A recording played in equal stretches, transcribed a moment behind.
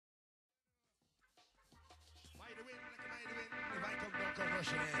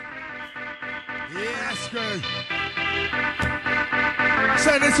Yes, good.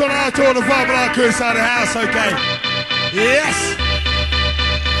 Send this one out to all the Vibealite crew inside the house, okay? Yes.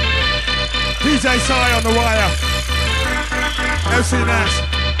 DJ Sai on the wire. MC Nash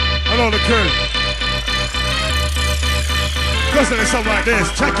and all the crew. Listen to something like this.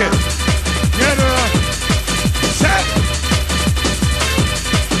 Check it. Get it up. Set.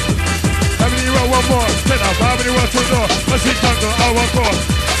 How many you want one more? Set up. How many want two more? Let's hit Tango. Oh, one more.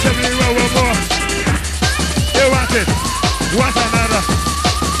 70 you want one more. You want it. Want another.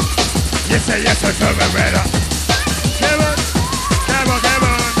 Yes, sir, yes, sir. Come on, better. Come on. Come on, come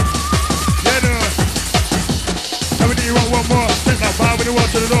on. Get it. How many you want one more? Set up. How many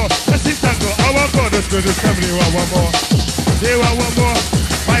want to the door? Let's hit Tango. Oh, one more. That's good. How many you want one more? You want one more?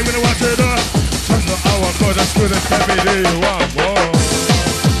 Why would I want to do? Tango, oh, one more. That's good. Tell me, do you want more?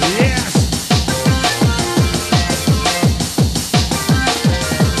 Yes.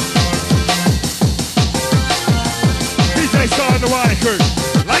 DJ Star on the wire crew.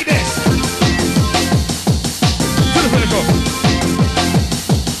 Like this. To the pinnacle.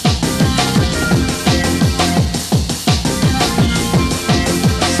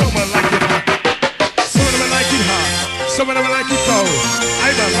 Someone like it hot. Some of them like it hot. Some of them like it cold. I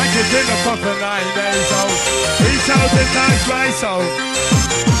don't like it in the pump for 9 days old. Reach out and touch my soul.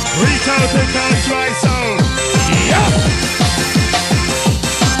 Reach out and touch my soul. Yeah.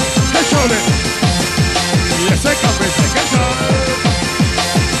 Control it. Yes, I come with the control.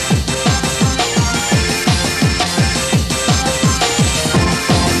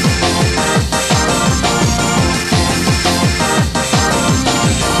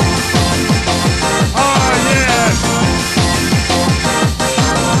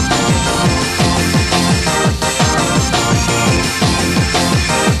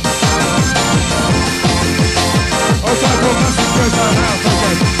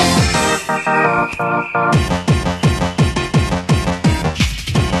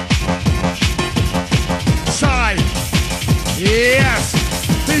 Side. Yes.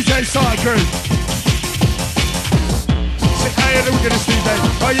 DJ Side crew. Hey, and the wickedest DJ.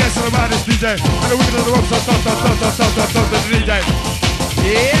 Oh yes, and the maddest DJ. And the wicked of the ropes. Stop the DJ.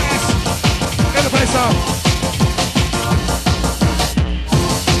 Yes. Get the place up.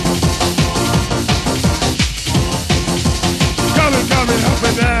 Coming, up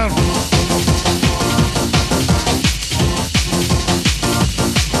and down.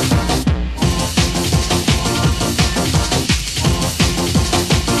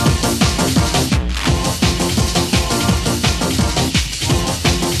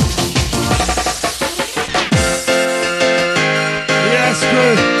 Yes,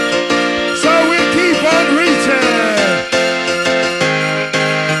 good. So we keep on reaching.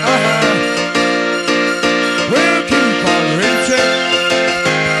 We'll keep on reaching.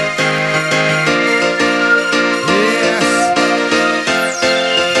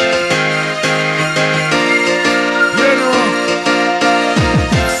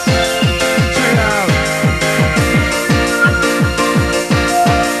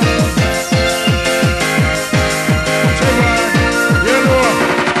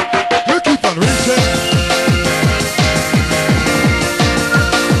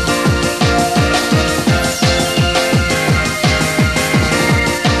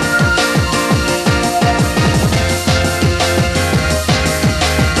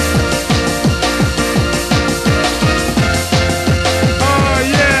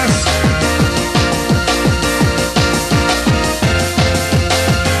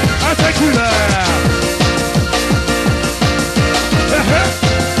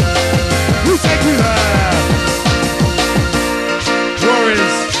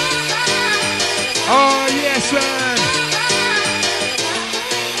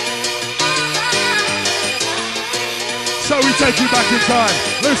 So we take you back in time.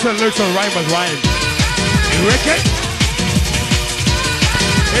 Listen, rhyme was rhyme. You wicked?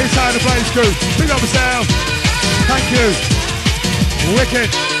 Inside the place crew. Big up yourself. Thank you. Wicked.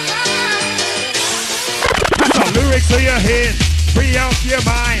 Put some lyrics to your head. Free up your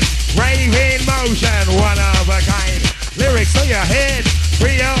mind. Rave in motion, one of a kind. Lyrics to your head.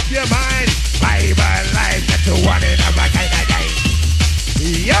 Free up your mind. Vibealite, that's the one in a kind of game.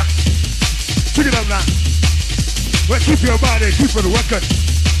 Yup. Check it up now. Well, keep your body, keep it working.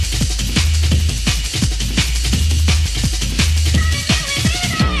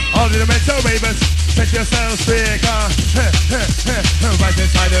 All the mental ravers, set yourself free, right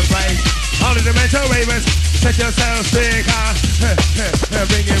inside the place. All the mental ravers, set yourself free,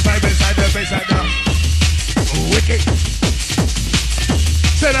 bring your vibe inside the place like that. Wicked.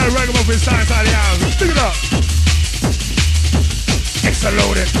 Set that ragamuffin style inside the house. Stick it up.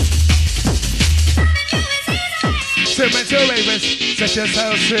 Saluted. Mental ravers, set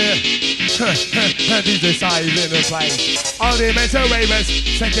yourself free. DJ Sai in the place. All the mental ravers,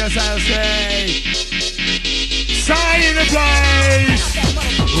 set yourself free. Sai in the place.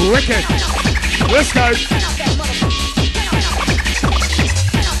 Wicked. Let's go.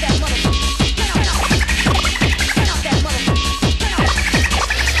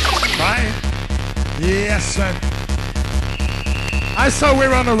 Right? Yes, man. I saw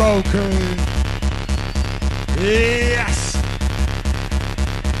we're on the road, crew. Yes!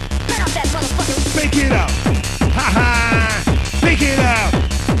 Pick it up! Ha ha! Pick it up!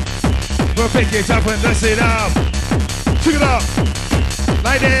 We'll pick it up and dust it up! Pick it up!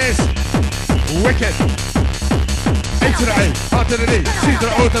 Like this! Wicked! A to the A, heart to the D, C to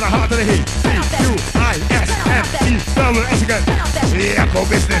the O to the heart to the E, D-U-I-S-M-E, double S again! Yeah, go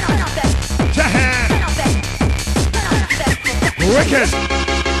business! Jahan! Wicked!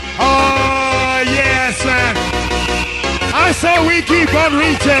 Oh, yes, man! I say we keep on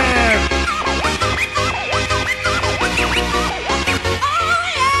reaching!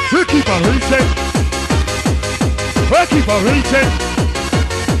 We'll keep on reaching! We'll keep on reaching!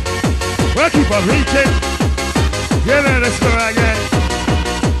 We'll keep on reaching! Yeah, let's go again!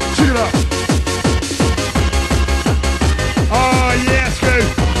 Check it up! Oh, yes, good!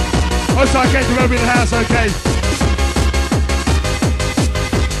 Also, I can't remember in the house, okay?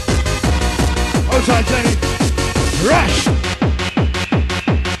 Outside Jenny. Rush!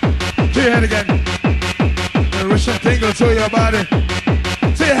 To your head again. The Russian tingle to your body.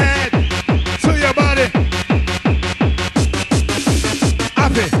 To your head. To your body.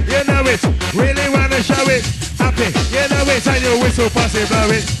 Happy, you know it. Really wanna show it. Happy, you know it. And your whistle pass it, blow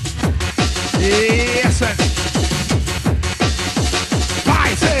it. Yes, sir.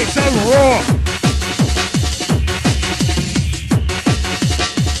 5, 6, and roar.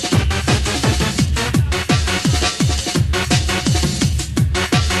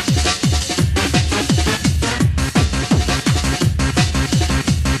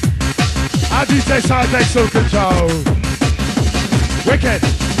 DJ Side takes full control. Wicked.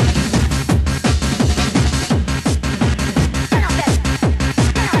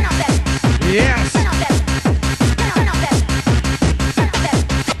 Yes.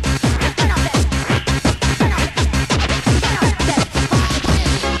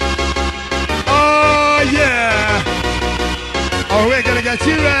 Oh yeah. Oh, we're gonna get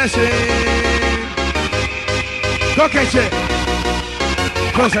you rushing. Go catch it.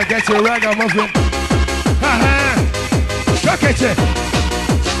 Cause I get you ragamuffin. Ha-ha! Go get it!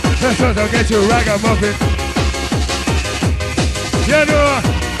 Cause I get you ragamuffin. You know.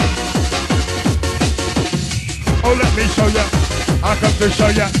 Oh, let me show ya. I come to show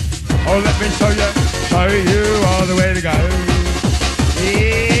ya. Oh, let me show ya. Show you all the way to go.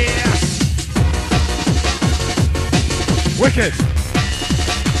 Yes! Wicked!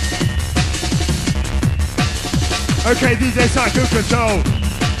 Okay, DJ Psycho control.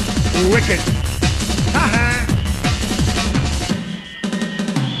 Wicked. Ha-ha.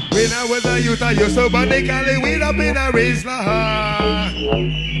 We know whether you thought you're so bandically, we up in a race, I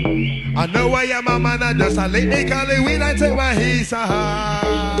know I am a man, I just a lady cali, we not take my heat,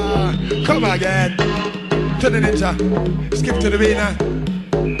 Come again. To the ninja. Skip to the Vina.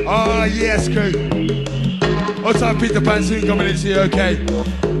 Oh, yes, crew. Also, Peter Pan soon coming in here, okay?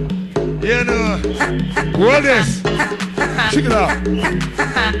 You know. What is? Check it out.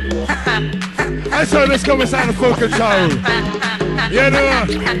 I saw this coming inside of full control. You know.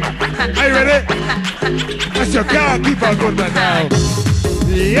 Are you ready? That's your girl. Keep on good man now.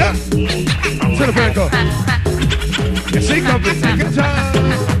 Yeah. To the breaker. You see, come to take control.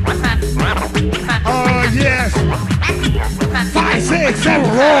 Oh, yes. 5, 6, 7,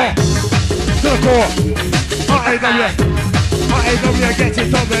 roar. To the core. R-A-W. R-A-W gets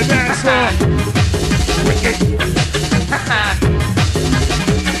it on the dance floor. Wicked.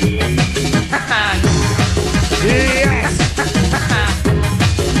 Yes.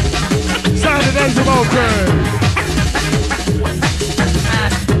 Sound of those emotions.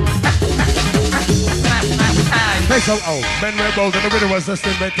 Make some men were bold and the winner was just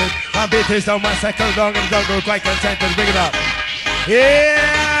invented. I beat his down my second dog and jungle quite contented. Bring it up.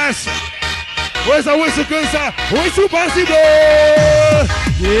 Yes. Where's the whistle goes? Whistle possible.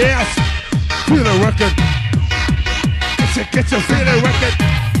 Yes. Feel it working. Get your feeling working.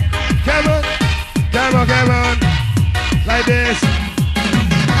 Come on. Come on, come on. Like this.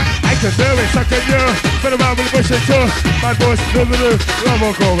 I can do it, so can you. Put them out with the bush and two. My boys, do. Love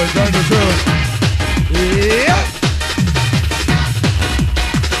will go and jungle too. Yeah.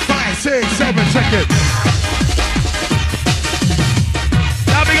 5, 6, 7 seconds.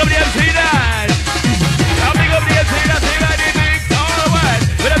 the MC night.